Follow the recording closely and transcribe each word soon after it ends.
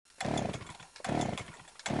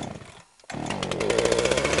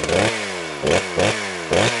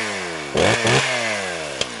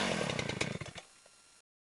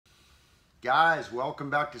guys, welcome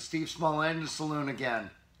back to Steve's Small Engine Saloon again.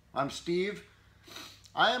 I'm Steve.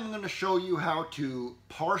 I am going to show you how to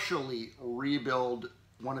partially rebuild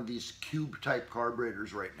one of these cube type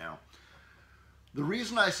carburetors right now. The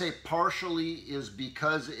reason I say partially is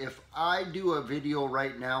because if I do a video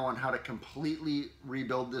right now on how to completely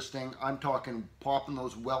rebuild this thing, I'm talking popping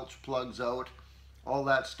those Welch plugs out, all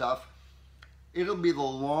that stuff. It'll be the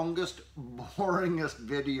longest, boringest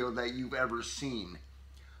video that you've ever seen.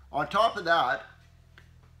 On top of that,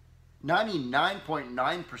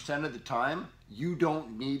 99.9% of the time, you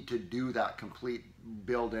don't need to do that complete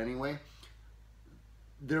build anyway.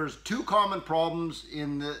 There's two common problems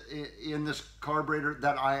in this carburetor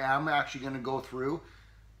that I am actually going to go through,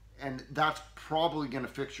 and that's probably going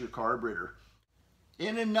to fix your carburetor.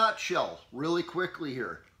 In a nutshell, really quickly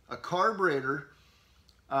here, a carburetor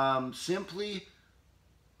simply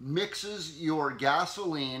mixes your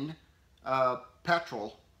gasoline,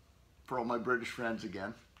 petrol, for all my British friends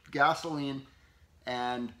again, gasoline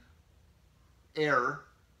and air.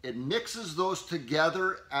 It mixes those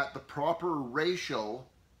together at the proper ratio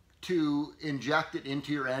to inject it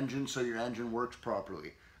into your engine so your engine works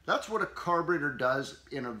properly. That's what a carburetor does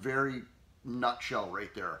in a very nutshell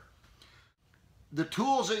right there. The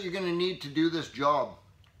tools that you're going to need to do this job,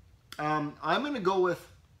 I'm going to go with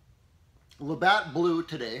Labatt Blue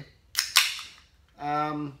today.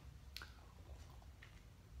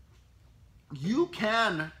 You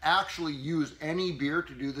can actually use any beer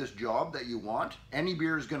to do this job that you want. Any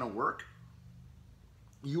beer is going to work.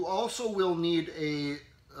 You also will need a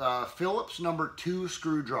Phillips number 2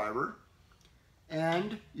 screwdriver,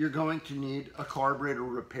 and you're going to need a carburetor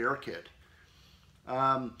repair kit.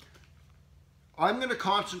 I'm going to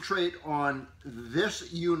concentrate on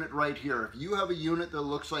this unit right here. If you have a unit that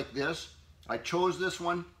looks like this, I chose this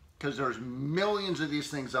one because there's millions of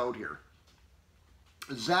these things out here.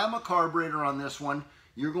 Zama carburetor on this one,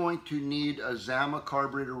 you're going to need a Zama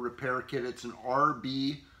carburetor repair kit. It's an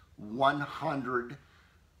RB100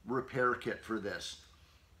 repair kit for this.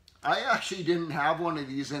 I actually didn't have one of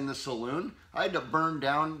these in the saloon. I had to burn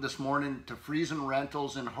down this morning to Friesen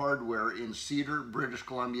Rentals and Hardware in Cedar, British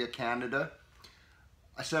Columbia, Canada.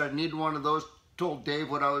 I said I need one of those, told Dave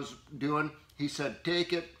what I was doing. He said,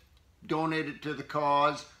 take it, donate it to the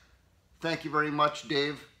cause. Thank you very much,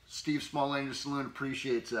 Dave. Steve's Small Engine Saloon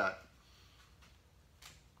appreciates that.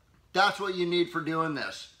 That's what you need for doing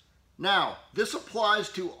this. Now, this applies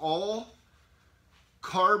to all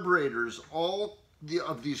carburetors, all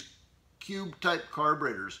of these cube type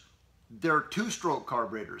carburetors. They're 2-stroke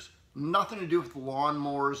carburetors. Nothing to do with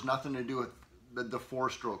lawnmowers, nothing to do with the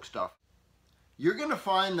 4-stroke stuff. You're going to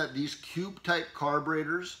find that these cube type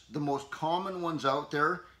carburetors, the most common ones out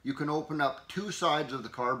there, you can open up 2 sides of the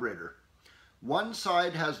carburetor. One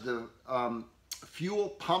side has the fuel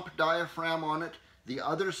pump diaphragm on it. The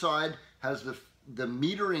other side has the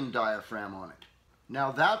metering diaphragm on it.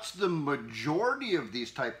 Now that's the majority of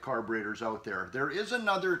these type carburetors out there. There is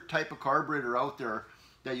another type of carburetor out there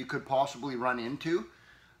that you could possibly run into.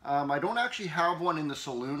 I don't actually have one in the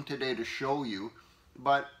saloon today to show you,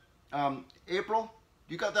 but April,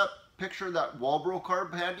 you got that picture of that Walbro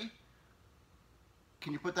carb handy?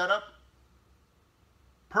 Can you put that up?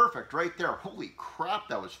 Perfect, right there. Holy crap,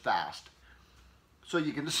 that was fast. So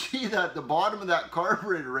you can see that the bottom of that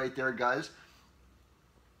carburetor right there, guys,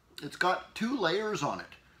 it's got 2 layers on it.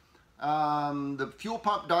 The fuel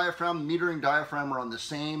pump diaphragm, metering diaphragm are on the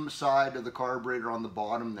same side of the carburetor on the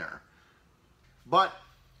bottom there. But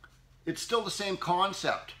it's still the same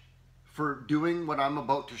concept for doing what I'm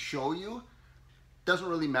about to show you. Doesn't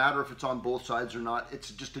really matter if it's on both sides or not.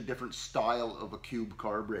 It's just a different style of a cube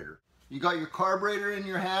carburetor. You got your carburetor in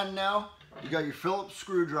your hand now. You got your Phillips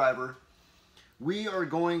screwdriver. We are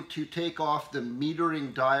going to take off the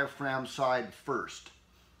metering diaphragm side first.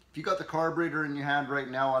 If you got the carburetor in your hand right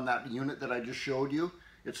now on that unit that I just showed you,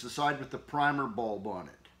 it's the side with the primer bulb on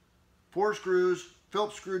it. 4 screws,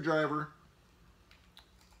 Phillips screwdriver.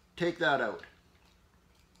 Take that out.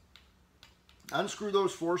 Unscrew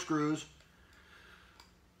those 4 screws.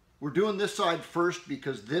 We're doing this side first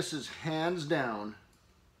because this is hands down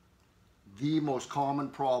the most common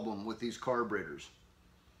problem with these carburetors.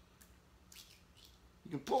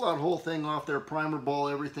 You can pull that whole thing off there, primer ball,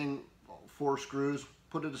 everything, 4 screws,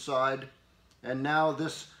 put it aside. And now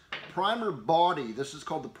this primer body, this is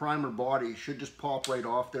called the primer body, should just pop right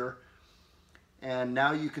off there. And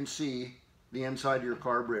now you can see the inside of your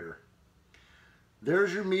carburetor.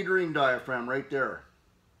 There's your metering diaphragm right there.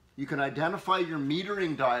 You can identify your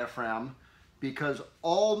metering diaphragm because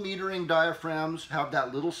all metering diaphragms have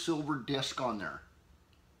that little silver disc on there.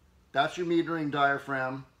 That's your metering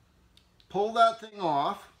diaphragm. Pull that thing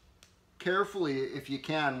off, carefully if you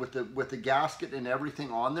can with the gasket and everything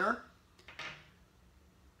on there.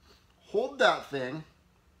 Hold that thing.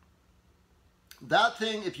 That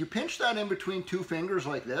thing, if you pinch that in between two fingers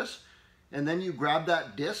like this, and then you grab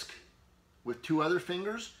that disc with two other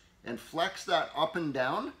fingers and flex that up and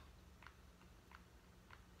down,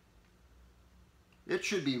 it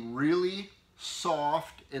should be really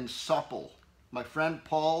soft and supple. My friend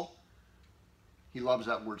Paul, he loves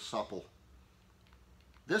that word supple.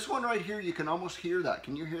 This one right here, you can almost hear that.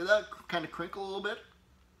 Can you hear that kind of crinkle a little bit?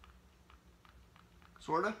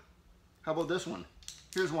 Sort of. How about this one?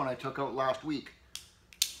 Here's one I took out last week.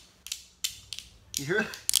 You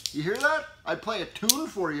hear that? I'd play a tune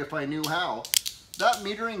for you if I knew how. That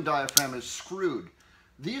metering diaphragm is screwed.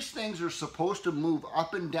 These things are supposed to move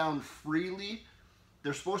up and down freely.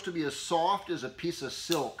 They're supposed to be as soft as a piece of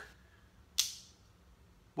silk.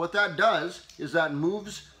 What that does is that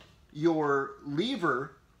moves your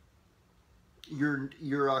lever, your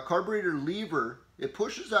carburetor lever, it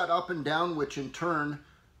pushes that up and down, which in turn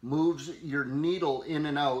moves your needle in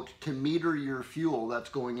and out to meter your fuel that's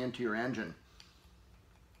going into your engine.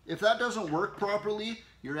 If that doesn't work properly,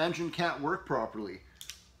 your engine can't work properly.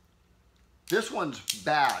 This one's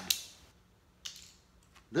bad.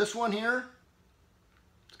 This one here,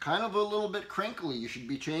 it's kind of a little bit crinkly. You should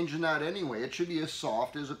be changing that anyway. It should be as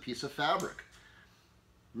soft as a piece of fabric.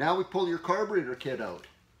 Now we pull your carburetor kit out.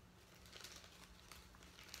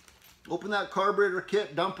 Open that carburetor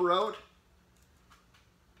kit, dump her out.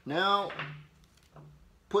 Now,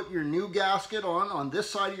 put your new gasket on this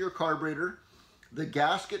side of your carburetor. The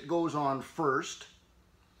gasket goes on first,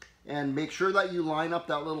 and make sure that you line up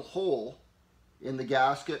that little hole in the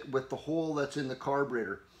gasket with the hole that's in the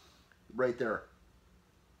carburetor, right there.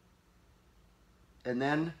 And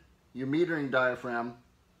then your metering diaphragm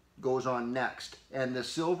goes on next, and the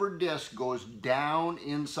silver disc goes down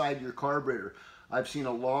inside your carburetor. I've seen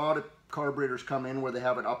a lot of carburetors come in where they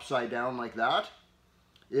have it upside down like that.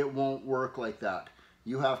 It won't work like that.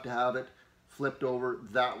 You have to have it flipped over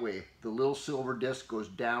that way. The little silver disc goes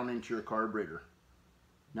down into your carburetor.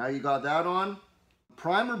 Now you got that on.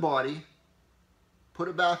 Primer body, put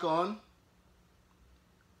it back on.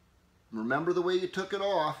 Remember the way you took it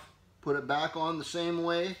off. Put it back on the same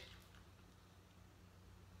way.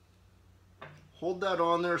 Hold that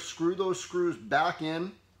on there, screw those screws back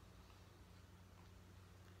in.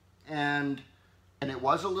 And it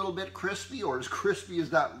was a little bit crispy, or as crispy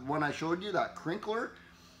as that one I showed you, that crinkler.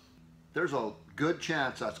 There's a good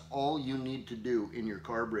chance that's all you need to do in your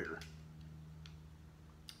carburetor.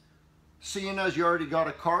 Seeing as you already got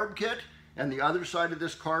a carb kit, and the other side of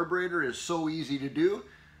this carburetor is so easy to do,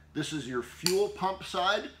 this is your fuel pump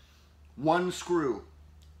side, one screw.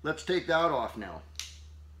 Let's take that off now.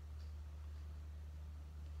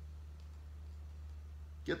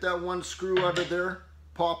 Get that one screw out of there,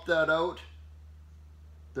 pop that out.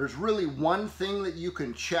 There's really one thing that you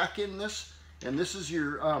can check in this, and this is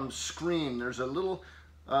your screen. There's a little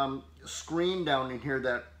screen down in here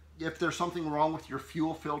that if there's something wrong with your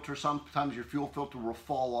fuel filter, sometimes your fuel filter will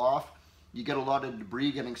fall off. You get a lot of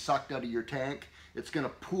debris getting sucked out of your tank. It's going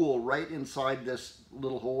to pool right inside this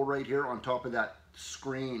little hole right here on top of that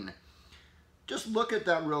screen. Just look at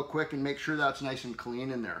that real quick and make sure that's nice and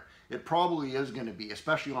clean in there. It probably is going to be,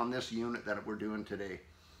 especially on this unit that we're doing today.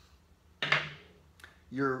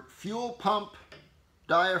 Your fuel pump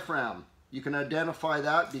diaphragm, you can identify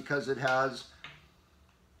that because it has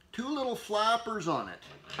two little flappers on it.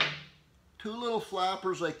 Two little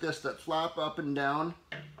flappers like this that flap up and down.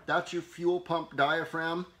 That's your fuel pump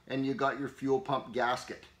diaphragm, and you got your fuel pump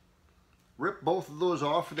gasket. Rip both of those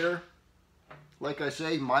off there. Like I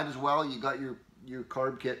say, might as well, you got your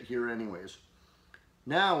carb kit here anyways.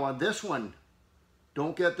 Now on this one,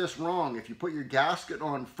 don't get this wrong. If you put your gasket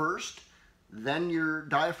on first, then your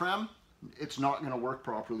diaphragm, it's not going to work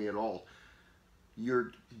properly at all.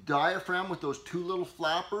 Your diaphragm with those two little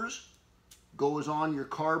flappers goes on your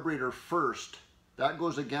carburetor first. That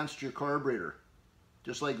goes against your carburetor.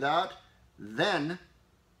 Just like that. Then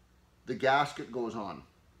the gasket goes on.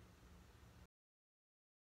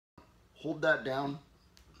 Hold that down.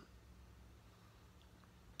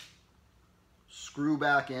 Screw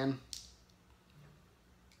back in.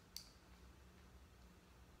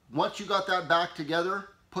 Once you got that back together,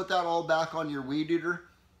 put that all back on your Weedeater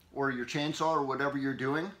or your chainsaw or whatever you're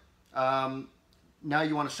doing. Now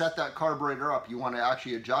you want to set that carburetor up. You want to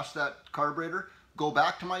actually adjust that carburetor. Go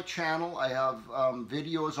back to my channel. I have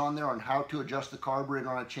videos on there on how to adjust the carburetor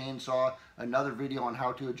on a chainsaw. Another video on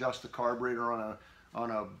how to adjust the carburetor on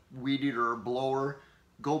a Weedeater or blower.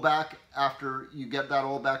 Go back after you get that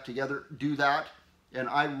all back together. Do that. And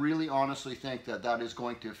I really honestly think that that is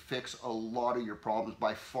going to fix a lot of your problems,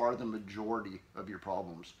 by far the majority of your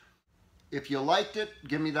problems. If you liked it,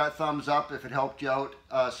 give me that thumbs up if it helped you out.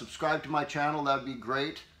 Subscribe to my channel, that would be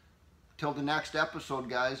great. Till the next episode,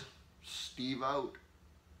 guys, Steve out.